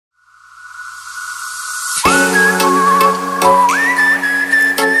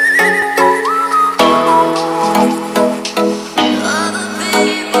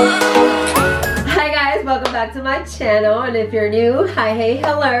my channel, and if you're new, hi, hey,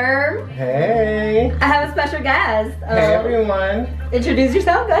 hello. Hey. I have a special guest. Hey everyone. Introduce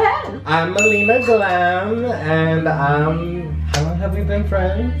yourself, go ahead. I'm Mileena Glam, and how long have we been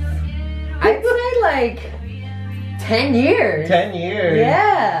friends? I'd say like 10 years. 10 years.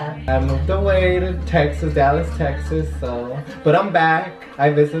 Yeah. I moved away to Texas, Dallas, Texas, but I'm back.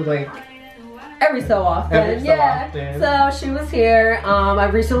 I visit like every so often. So she was here. I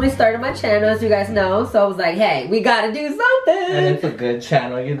recently started my channel, as you guys know, so I was like, hey, we gotta do something. And it's a good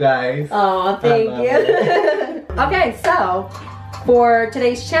channel, you guys. Oh, thank you. Okay, so for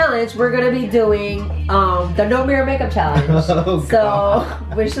today's challenge, we're gonna be doing the no mirror makeup challenge. Oh,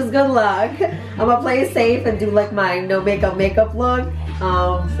 so wish us good luck. I'm gonna play it safe and do like my no makeup look.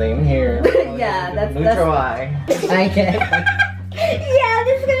 Same here. Yeah, that's neutral eye. I get. Yeah,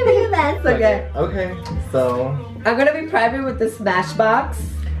 this is gonna be a mess. Okay. Okay. So I'm gonna be priming with the Smashbox.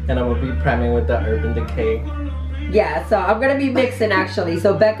 And I'm gonna be priming with the Urban Decay. Yeah, so I'm gonna be mixing actually.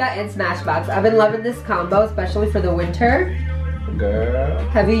 So Becca and Smashbox. I've been loving this combo, especially for the winter. Girl.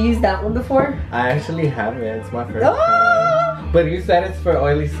 Have you used that one before? I actually haven't. It's my first time. But you said it's for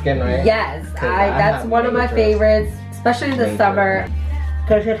oily skin, right? Yes, that's one of my favorites, especially in the summer,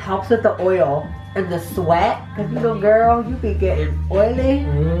 because it helps with the oil and the sweat. Because you know, girl, you be getting oily.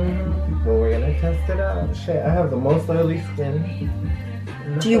 Well, we're gonna test it out. Shit, I have the most oily skin.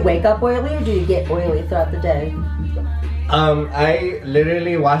 Do you wake up oily or do you get oily throughout the day? I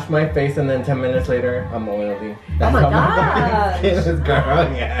literally wash my face and then 10 minutes later, I'm oily. That's oh my gosh.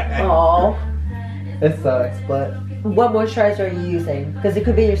 Girl, yeah. Oh. It sucks, but. What moisturizer are you using? Because it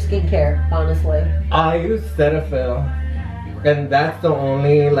could be your skincare, honestly. I use Cetaphil. And that's the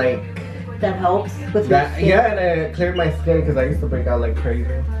only, like. That helps with your skin? Yeah, and it cleared my skin because I used to break out like crazy.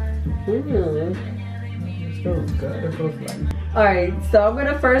 It feels good. It feels nice. Alright, so I'm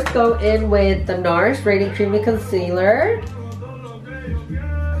gonna first go in with the NARS Radiant Creamy Concealer.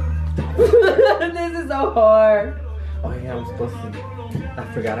 This is so hard. Oh yeah, I'm supposed to.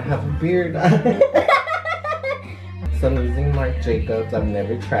 I forgot I have a beard. So I'm using Marc Jacobs. I've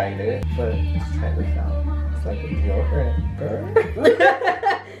never tried it, but let's try this out. It's like a deodorant, girl.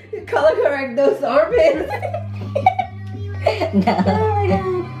 Color correct those armpits. No. Oh my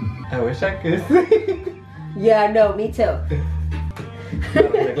god. I wish I could see. Yeah, no, me too. I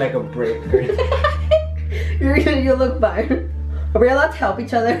look like a brick. You look fine. Are we allowed to help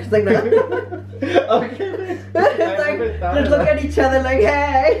each other? It's like, no. Okay. It's like, just look at each other like,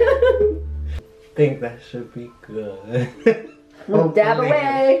 hey. I think that should be good. Dab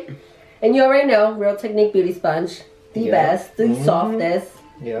away. And you already know, Real Technique Beauty Sponge. The best, the softest.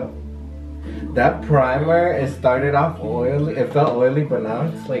 Yep. That primer, it started off oily. It felt oily, but now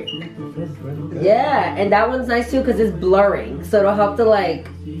it's like, it feels really good. Yeah, and that one's nice too because it's blurring. So it'll help to like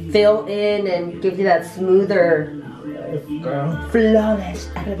fill in and give you that smoother, flawless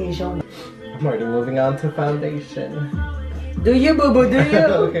application. I'm already moving on to foundation. Do you, boo-boo, do you?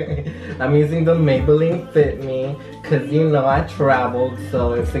 Okay. I'm using the Maybelline Fit Me because you know I traveled,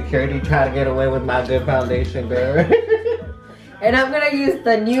 so if security tried to get away with my good foundation, girl. And I'm gonna use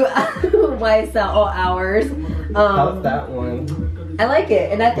the new YSL All Hours. How's that one? I like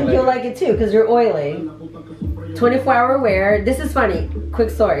it, and I think you'll like it too because you're oily. 24-hour wear. This is funny. Quick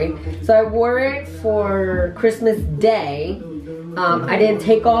story. So I wore it for Christmas Day. I didn't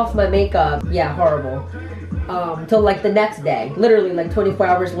take off my makeup. Yeah, horrible. Till like the next day, literally like 24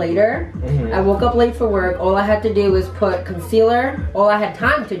 hours later. I woke up late for work. All I had to do was put concealer. All I had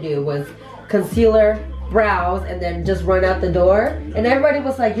time to do was concealer, brows, and then just run out the door. And everybody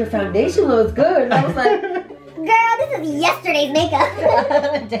was like, your foundation looks good. And I was like, girl, this is yesterday's makeup.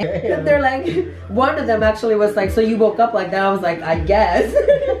 And they're like, one of them actually was like, so you woke up like that? I was like, I guess.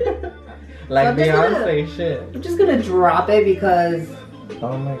 Like so Beyonce shit. I'm just gonna drop it because.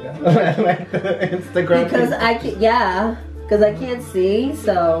 Oh my god. Like the Instagram. Because I can't, yeah. Because I can't see,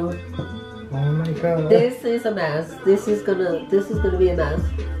 so. Oh my god. This is a mess. This is gonna be a mess.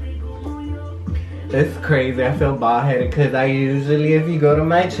 It's crazy. I feel bald-headed because I usually, if you go to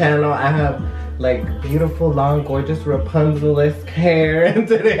my channel, I have like beautiful, long, gorgeous Rapunzel-esque hair, and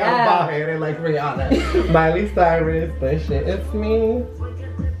today I'm bald-headed like Rihanna, Miley Cyrus, but shit, it's me.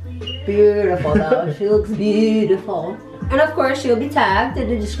 Beautiful though. She looks beautiful. And of course, she'll be tagged in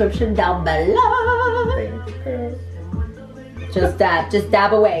the description down below. Thanks. Just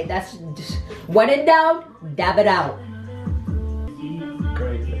dab away. That's just, when in doubt, dab it out.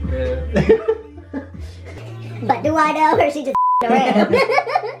 Crazy good. But do I know, or she just around?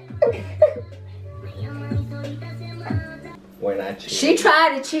 We're not cheating. She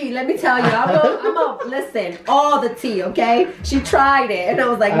tried to cheat, let me tell you. I'm gonna listen, all the tea, okay? She tried it, and I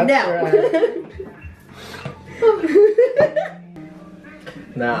was like, no.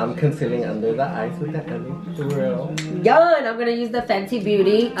 Now I'm concealing under the eyes with the Ellie Thrill. Done. I'm gonna use the Fenty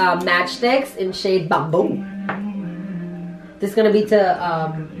Beauty matchsticks in shade Bamboo. This is gonna be to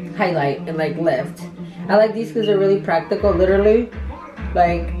highlight and like lift. I like these because they're really practical. Literally,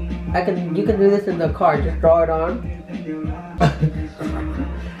 like you can do this in the car. Just draw it on.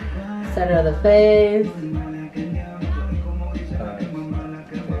 Center of the face.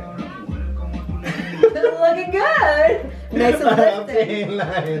 Looking good. Nice and lifted.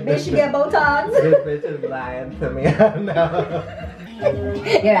 Bitch, you get Botox. This bitch is lying to me. I know.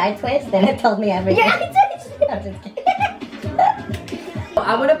 Your eye twist, and it told me everything. Your eye twist. I'm just kidding.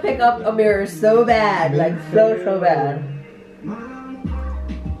 I'm gonna pick up a mirror so bad, like so bad.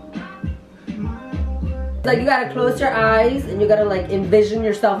 Like you gotta close your eyes and you gotta like envision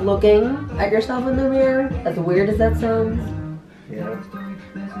yourself looking at yourself in the mirror. As weird as that sounds. Yeah.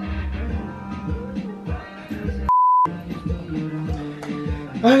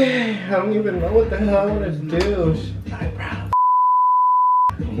 Okay, I don't even know what the hell I want to do. Eyebrows.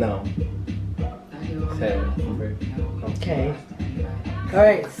 No. Okay.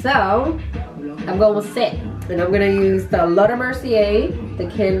 Alright, so I'm going with sit. And I'm gonna use the L'Autre Mercier, the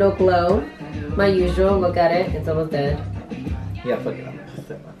Candle Glow. My usual, look at it, it's almost dead. Yeah, fuck it, I'm gonna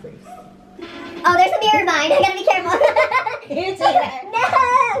set my face. Oh, there's a mirror in mine. I gotta be careful. You cheater. No!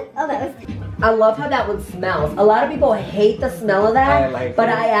 Almost. I love how that one smells. A lot of people hate the smell of that, but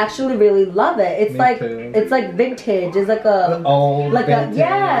I actually really love it. It's it's like vintage. It's like a old like vintage,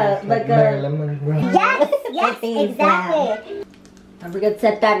 a like Marilyn Monroe. Yes, yes, exactly. Don't forget to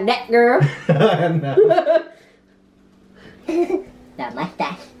set that neck, girl. No. Not like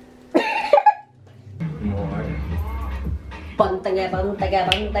that. More. I'm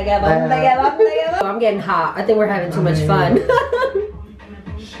getting hot. I think we're having too much fun.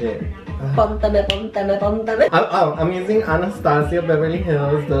 Shit. I'm using Anastasia Beverly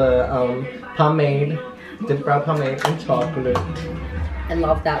Hills, the pomade, dip brow pomade in chocolate. I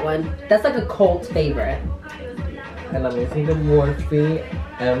love that one. That's like a cult favorite. And I'm using the Morphe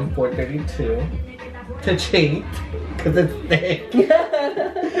M432 to cheat, because it's thick. Because I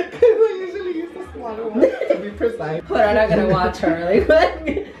usually use the smaller one, to be precise. Hold on, I'm gonna watch her really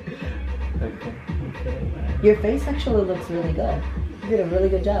quick. Okay. Your face actually looks really good. You did a really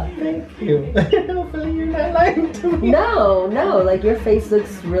good job. Thank you. Hopefully you're not lying to me. No, like your face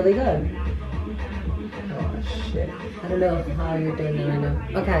looks really good. Oh shit. I don't know how you're doing that right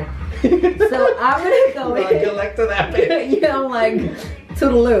now. Okay. So I'm gonna go in. You like to that bit. Yeah, I'm like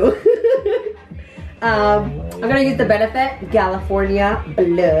toodaloo. I'm gonna use the Benefit California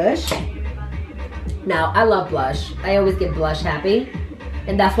blush. Now I love blush. I always get blush happy,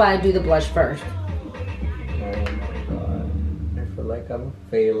 and that's why I do the blush first. Like I'm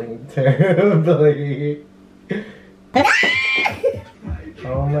failing terribly.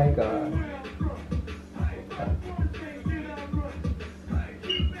 Oh my god.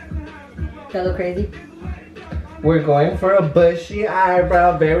 That look crazy? We're going for a bushy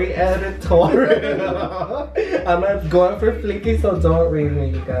eyebrow, very editorial. I'm not going for fleeky, so don't read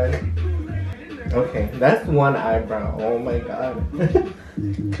me, you guys. Okay, that's one eyebrow. Oh my god.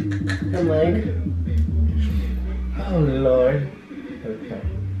 I'm like, oh lord. Okay.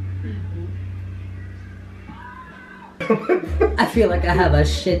 I feel like I have a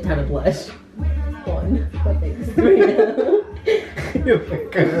shit ton of blush. 1, 2, 3. You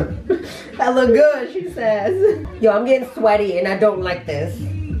look good. I look good, she says. Yo, I'm getting sweaty and I don't like this.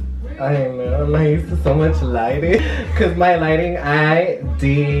 I know, I'm not used to so much lighting. Cause my lighting, I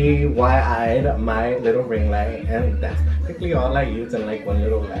DIY'd my little ring light, and that's practically all I use in like one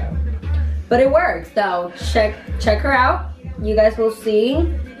little lamp. But it works, so check her out. You guys will see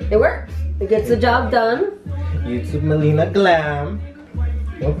it works. It gets the job done. YouTube Mileena Glam.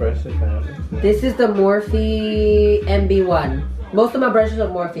 What brush is that? This is the Morphe MB1. Most of my brushes are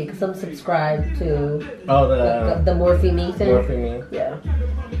Morphe because I'm subscribed to the Morphe Me thing. Morphe Me. Yeah.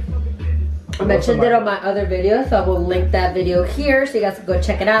 I mentioned it on my other video, so I will link that video here so you guys can go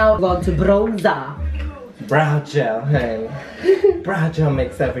check it out. We're going to bronzer. Brow gel, honey. Brow gel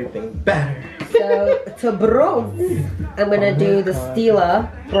makes everything better. So to bronze, I'm gonna do the Stila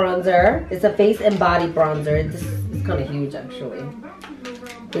bronzer. It's a face and body bronzer. This is kind of huge actually.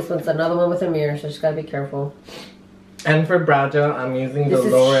 This one's another one with a mirror, so just gotta be careful. And for brow gel, I'm using the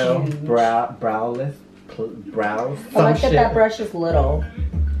L'Oreal Browless Brows. I like that brush is little.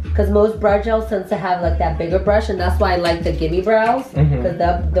 Because most brow gels tends to have like that bigger brush, and that's why I like the Gimme Brows. Because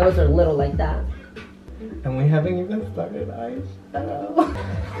those are little like that. And we haven't even started eyeshadow.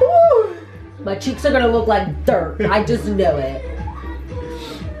 My cheeks are gonna look like dirt. I just know it.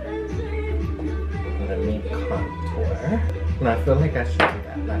 Let me And I feel like I should do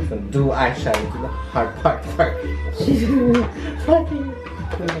that last and do eyeshadow, do the hard part first.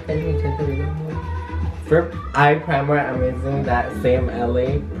 For eye primer, I'm using that same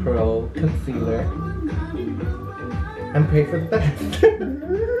LA Pro concealer. And pray for the best.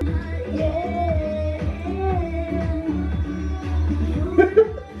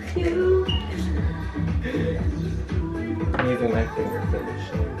 I'm using my finger for this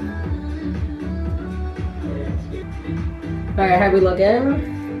shade. Alright, how we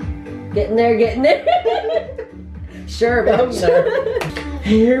looking? Getting there, getting there. Sure, bitch.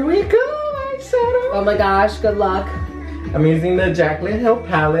 Here we go, eyeshadow. Oh my gosh, good luck. I'm using the Jaclyn Hill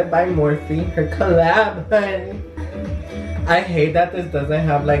palette by Morphe, her collab, honey. I hate that this doesn't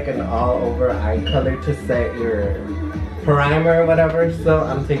have like an all over eye color to set your primer or whatever, so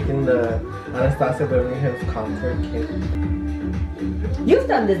I'm taking the Anastasia Beverly Hills Contour Kit. You've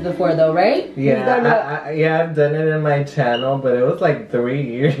done this before though, right? Yeah, yeah, I've done it in my channel, but it was like 3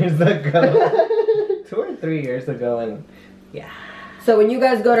 years ago. 2 or 3 years ago, and yeah. So when you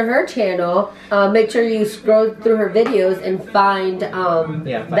guys go to her channel, make sure you scroll through her videos and find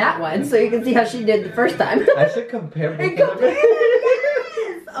that one so you can see how she did the first time. I should compare. Yes!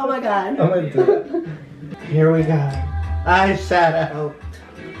 Oh my god. I'm gonna do that. Here we go. Eyeshadow.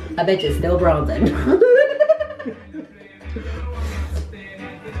 I bet you're still bronzing.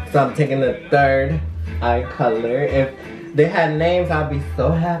 So I'm taking the third eye color. If they had names, I'd be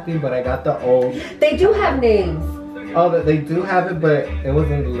so happy, but I got the old. They do have names. Oh, they do have it, but it was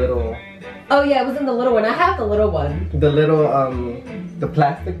in the little. Oh yeah, it was in the little one. I have the little one. The little, the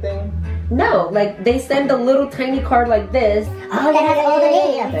plastic thing? No, like they send a little tiny card like this. Oh, that has all the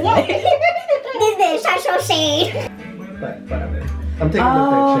names. Yeah. This is Shasho Shade. But whatever. I'm taking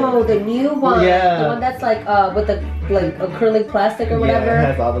Oh, the picture. the new one. Yeah. The one that's like with the like acrylic plastic or whatever. Yeah, it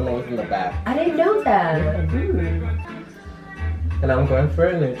has all the names in the back. I didn't know that. And I'm going for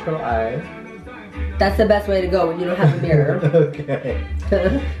a neutral eye. That's the best way to go when you don't have a mirror. Okay.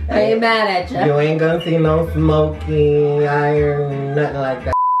 I ain't mad at you. You ain't gonna see no smoky eye or nothing like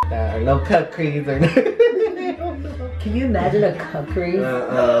that. Or no cut crease or nothing. Can you imagine a cut crease?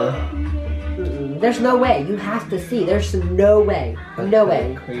 There's no way. You have to see. There's no way. No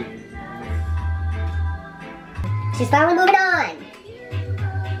way. She's finally moving on.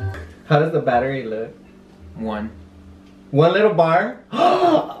 How does the battery look? 1. One little bar?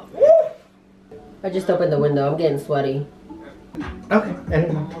 I just opened the window. I'm getting sweaty. Okay,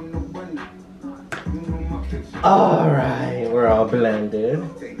 anyway. Alright, we're all blended.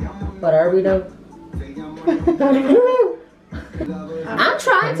 But are we though? I'm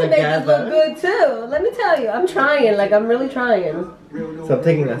trying to make this look good too. Let me tell you, I'm trying. Like, I'm really trying. So I'm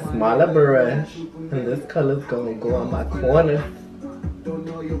taking a smaller brush, and this color's gonna go on my corner.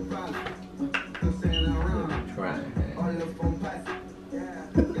 Try.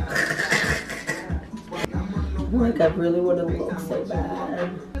 Like, I really want to look so bad.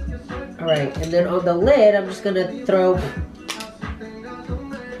 Alright, and then on the lid, I'm just gonna throw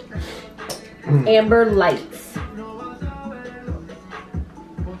Amber Lights.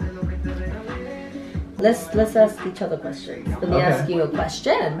 Let's ask each other questions. Let me ask you a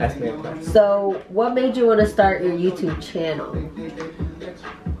question. Ask me a question. So, what made you want to start your YouTube channel?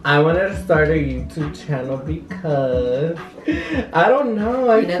 I wanted to start a YouTube channel because I don't know.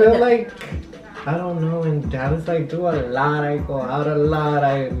 I feel like I don't know. In Dallas, I do a lot. I go out a lot.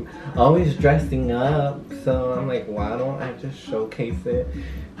 I'm always dressing up. So I'm like, why don't I just showcase it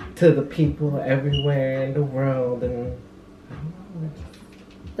to the people everywhere in the world? And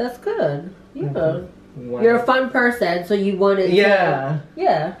that's good. Yeah. You're a fun person, so you wanted to. Yeah.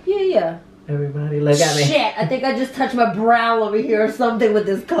 Everybody look at me. Shit, I think I just touched my brow over here or something with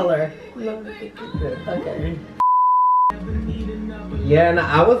this color. Okay. Yeah, and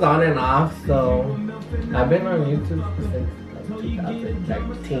I was on and off, so I've been on YouTube since like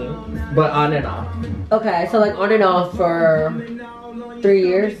 2019, but on and off. Okay, so like on and off for 3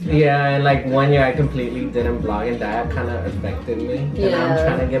 years? Yeah, and like 1 year I completely didn't vlog, and that kind of affected me. Yeah. And I'm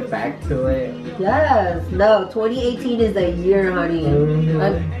trying to get back to it. Yes. No, 2018 is the year, honey.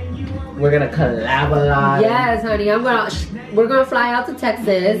 We're gonna collab a lot. Yes, honey. We're gonna fly out to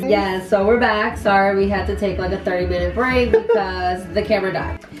Texas. Yes, so we're back. Sorry, we had to take like a 30-minute break because the camera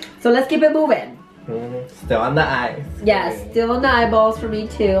died. So let's keep it moving. Still on the eyes. Yes, still on the eyeballs for me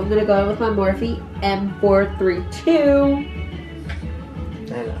too. I'm gonna go in with my Morphe M432.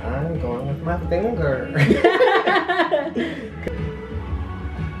 And I'm going with my finger. I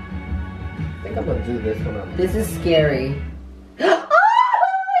think I'm gonna do this one. This is scary. Oh,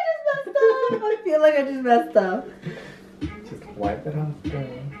 I feel like I just messed up. Just wipe it off.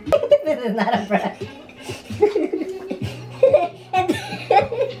 This is not a brush.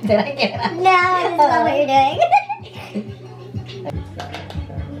 No, I just love what you're doing.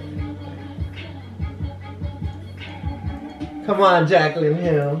 Come on, Jacqueline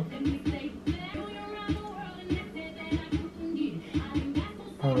Hill.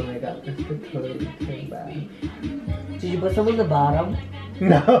 Oh my god, this could totally turn bad. Did you put some on the bottom?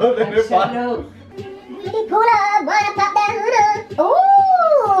 No, they're fine. No. Pull up, wanna pop that hood up.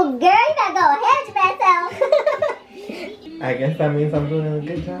 Ooh, girl, you better go ahead with yourself. I guess that means I'm doing a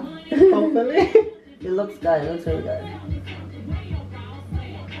good job. Hopefully. It looks good. It looks really good.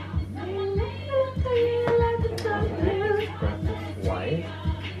 Scrub this white.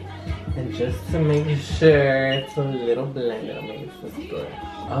 And just to make sure it's a little blended, I'll make this good.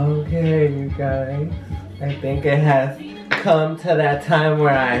 Okay, you guys. I think it has come to that time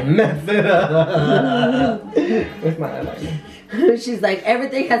where I mess it up. Where's my eyeliner? She's like,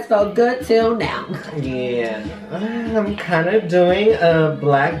 everything has felt good till now. Yeah, I'm kind of doing a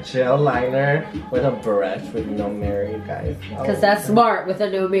black gel liner with a brush with no mirror, you guys. Because that's smart with a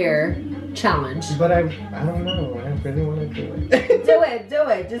no mirror challenge. But I don't know. I really want to do it. Do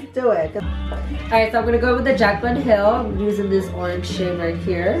it. Just do it. Alright, so I'm going to go with the Jacqueline Hill. I'm using this orange shade right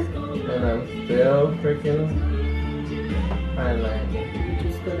here. And I'm still freaking eyeliner. I'm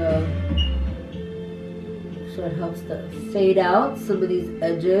just going to... So it helps to fade out some of these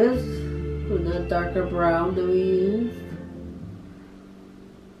edges with that darker brown that we used.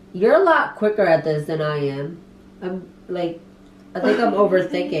 You're a lot quicker at this than I am. I'm like, I think I'm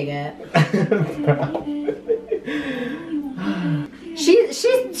overthinking it.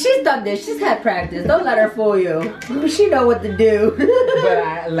 She's done this. She's had practice. Don't let her fool you. She know what to do.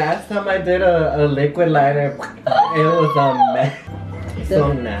 But last time I did a liquid liner, it was a mess.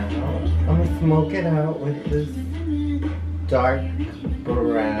 So now I'm gonna smoke it out with this dark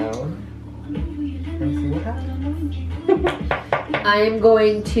brown. And see what happens. I am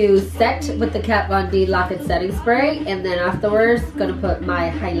going to set with the Kat Von D Lock It Setting Spray, and then afterwards gonna put my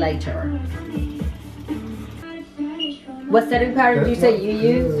highlighter. What setting powder did you say you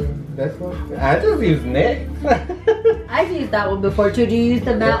use? This one? I just use NYX. I've used that one before too. Do you use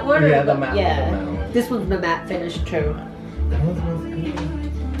the matte one? Yeah, or the matte one. This one's the matte finish too. That one smells good.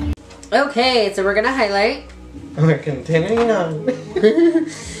 Okay, so we're gonna highlight. We're continuing on.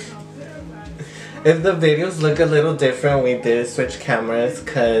 If the videos look a little different, we did switch cameras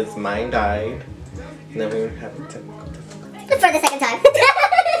because mine died. And then we would have a technical difficulty. For the second time.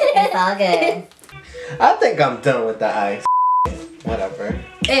 It's all good. I think I'm done with the eyes. Whatever.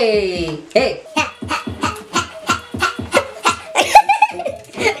 Hey. I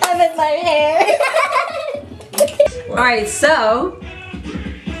miss my hair. Alright, so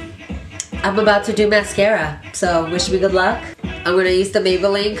I'm about to do mascara. So wish me good luck. I'm going to use the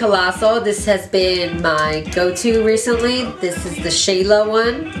Maybelline Colossal. This has been my go-to recently. This is the Shayla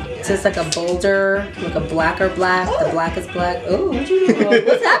one. It's just like a bolder, like a blacker black. The black is black. Oh, what you doing?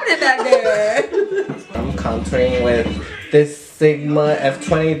 What's happening back there? I'm contouring with this Sigma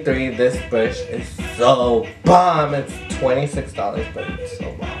F23. This brush is so bomb. It's $26, but it's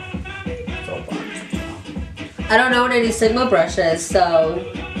so bomb. So bomb. I don't own any Sigma brushes, so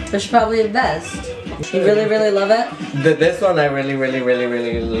I should probably invest. You really love it? This one I really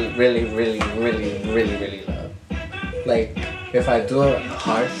love. Like, if I do a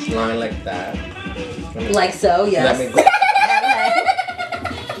harsh line like that. Like so, yes. Let me go.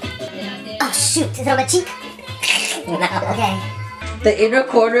 Oh shoot, is it on my cheek? No, okay. The inner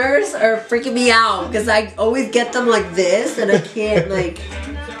corners are freaking me out because I always get them like this and I can't like...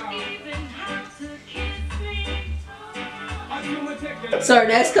 So our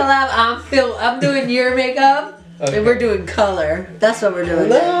next collab, I'm doing your makeup, okay. And we're doing color. That's what we're doing.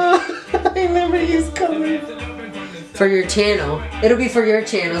 No, I never use color. For your channel. It'll be for your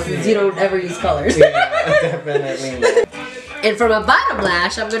channel since you don't ever use colors. Yeah, definitely not. And for my bottom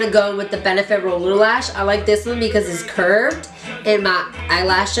lash, I'm going to go with the Benefit Roller Lash. I like this one because it's curved and my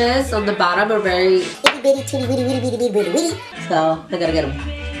eyelashes on the bottom are very... Itty bitty, titty bitty, bitty, bitty, bitty, bitty. So, I gotta get them.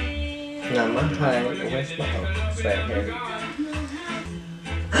 Now my high, where's my, it's right here.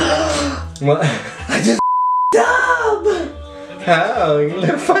 What? I just Dumb! How? You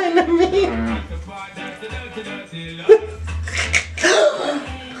look fine to me.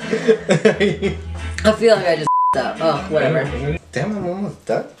 I feel like I just up. Oh, whatever. Damn, I'm almost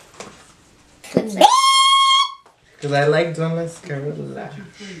done. Because I like doing mascara lash.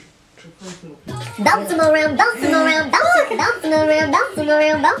 Bouncing around, bouncing around, bouncing, bouncing around, bouncing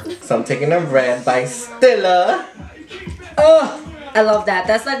around, bouncing. So I'm taking a red by Stilla. Oh! I love that.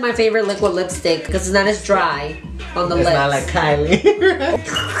 That's like my favorite liquid lipstick because it's not as dry on the lips. It's not like Kylie.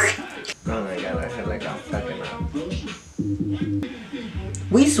 Oh my god, I had like a fucking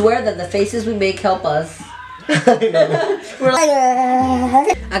We swear that the faces we make help us. I know. We're like,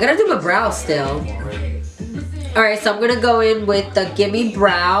 I gotta do my brow still. Alright, so I'm gonna go in with the Gimme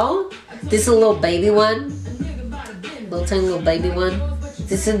Brow. This is a little baby one. Little tiny little baby one.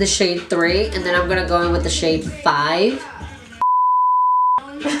 This is in the shade 3. And then I'm gonna go in with the shade 5.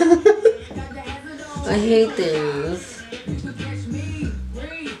 I hate this.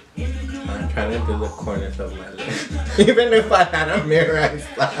 I'm trying to do the corners of my lip. Even if I had a mirror, I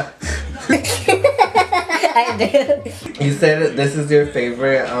stopped. I did. You said this is your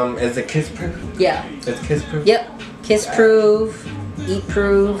favorite, is it kiss proof? Yeah. It's kiss proof? Yep. Kiss proof. Eat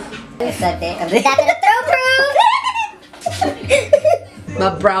proof. My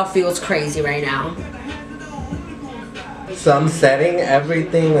brow feels crazy right now. So I'm setting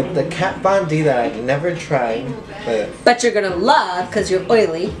everything with the Kat Von D that I never tried, But you're gonna love because you're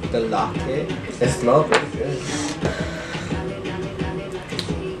oily. the locket. It smells really good.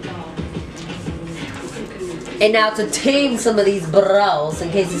 And now to tame some of these brows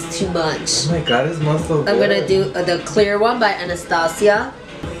in case it's too much. Oh my god, it smells so good. I'm gonna do the clear one by Anastasia.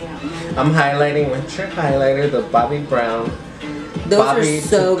 I'm highlighting with your highlighter, the Bobbi Brown. Those Bobbi are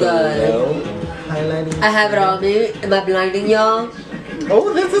so to good. Glow highlighting. I have it on me. Am I blinding y'all?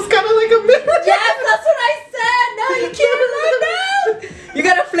 Oh, this is kind of like a mirror. Yes, that's what I said. No, you can't like that. You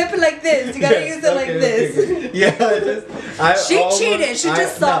gotta flip it like this. You gotta use it like this. Okay. Yeah, She cheated. She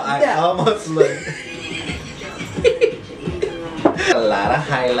just saw I that. almost looked. A lot of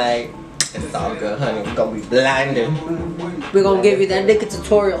highlight. It's all good, honey. It's gonna be blinding. We're gonna give you that naked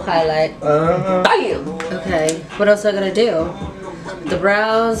tutorial highlight. Bam! Okay, what else I gotta do? The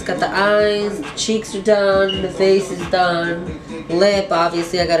brows, got the eyes, the cheeks are done, the face is done, lip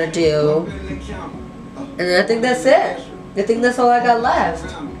obviously I gotta do. And I think that's it. I think that's all I got left.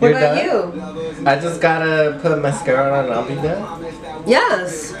 What You're about done? you? I just gotta put mascara on and I'll be done.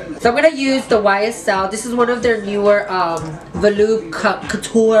 Yes. So I'm gonna use the YSL. This is one of their newer Velour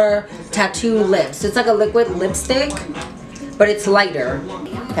Couture tattoo lips. It's like a liquid lipstick, but it's lighter.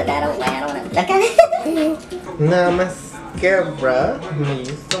 Put that away. I don't want to look at it. Now mascara, I'm gonna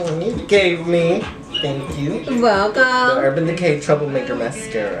use the one you gave me. Thank you. The Welcome. Urban Decay Troublemaker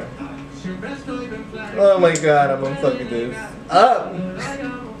Mascara. Oh my god, I'm gonna fucking this up.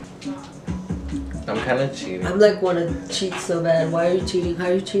 I'm kind of cheating. I'm like want to cheat so bad. Why are you cheating? How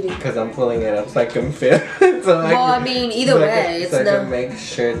are you cheating? Because I'm pulling it up so I can fit. So Well, I mean, either way, it's so I not. can make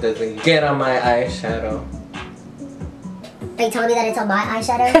sure it doesn't get on my eyeshadow. Are you telling me that it's on my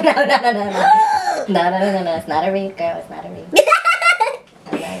eyeshadow? No. It's not a read, girl. It's not a read.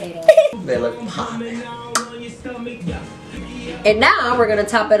 I'm not reading it. They look popping. And now we're gonna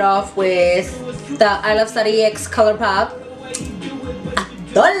top it off with the I Love Study X Color Pop.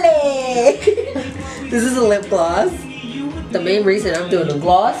 Dole! This is a lip gloss. The main reason I'm doing the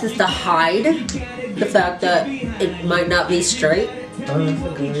gloss is to hide the fact that it might not be straight. Oh, that's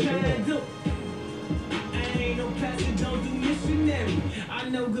a good idea.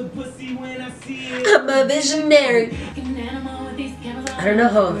 I'm a visionary. I don't know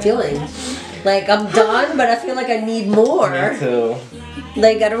how I'm feeling. Like I'm done, but I feel like I need more. Me too.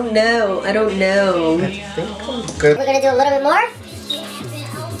 Like I don't know. I don't know. I think I'm good. We're gonna do a little bit more.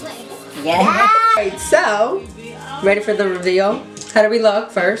 Yeah. Alright, so ready for the reveal? How do we look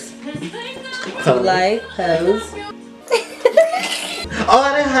first? Like pose. Oh,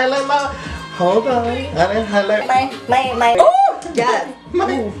 I didn't highlight my. Hold on. I didn't highlight My. Oh, yeah. my.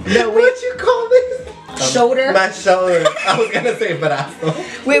 No, wait. What you call this? Shoulder. My shoulder. I was gonna say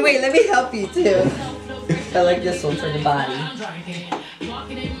brazo. Wait. Let me help you too. I like this one for the body.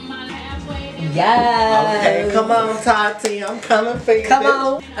 Yes. Okay, come on, Tati. I'm coming for you. Come on.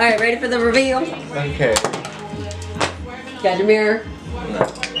 All right, ready for the reveal? Okay. Got your mirror. No.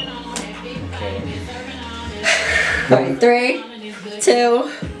 Okay. All right, 3, 2,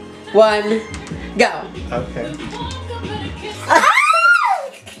 1, go. Okay.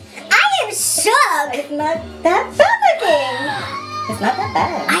 I am shook. It's not that bad looking. It's not that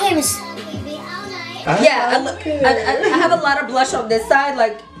bad. I am. Yeah, I have a lot of blush on this side.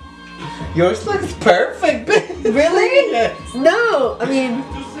 Like, Yours looks perfect, babe. really? Yes. No, I mean,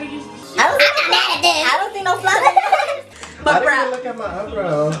 I don't see no flaws. my I didn't brow. even look at my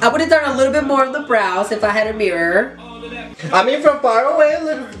eyebrows. I would have done a little bit more of the brows if I had a mirror. I mean, from far away, it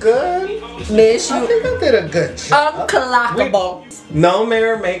looks good. Miss, I you think I did a good job. unclockable. No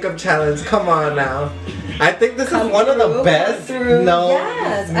mirror makeup challenge. Come on now. I think this Come is one of the through, best come through. no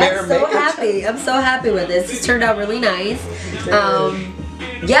Yes, mirror I'm so makeup happy. I'm so happy with this. This turned out really nice.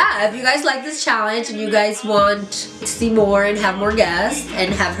 Yeah, if you guys like this challenge and you guys want to see more and have more guests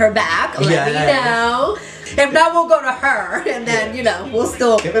and have her back, let me know. If not, we'll go to her, and then you know we'll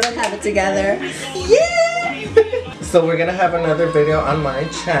still have it together. Yeah. So we're gonna have another video on my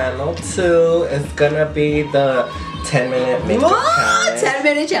channel too. It's gonna be the 10-minute makeup challenge.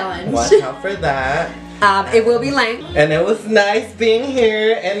 10-minute challenge. Watch out for that. It will be length. And it was nice being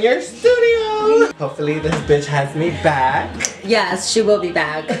here in your studio. Hopefully this bitch has me back. Yes, she will be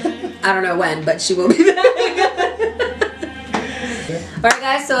back. I don't know when, but she will be back. Alright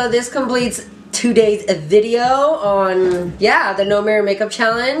guys, so this completes 2 days of video on, yeah, the No Mirror Makeup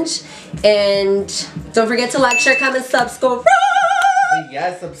Challenge. And don't forget to like, share, comment, subscribe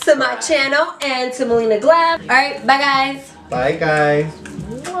Yes, subscribe to my channel and to Mileena Glam. Alright, bye guys. Bye guys.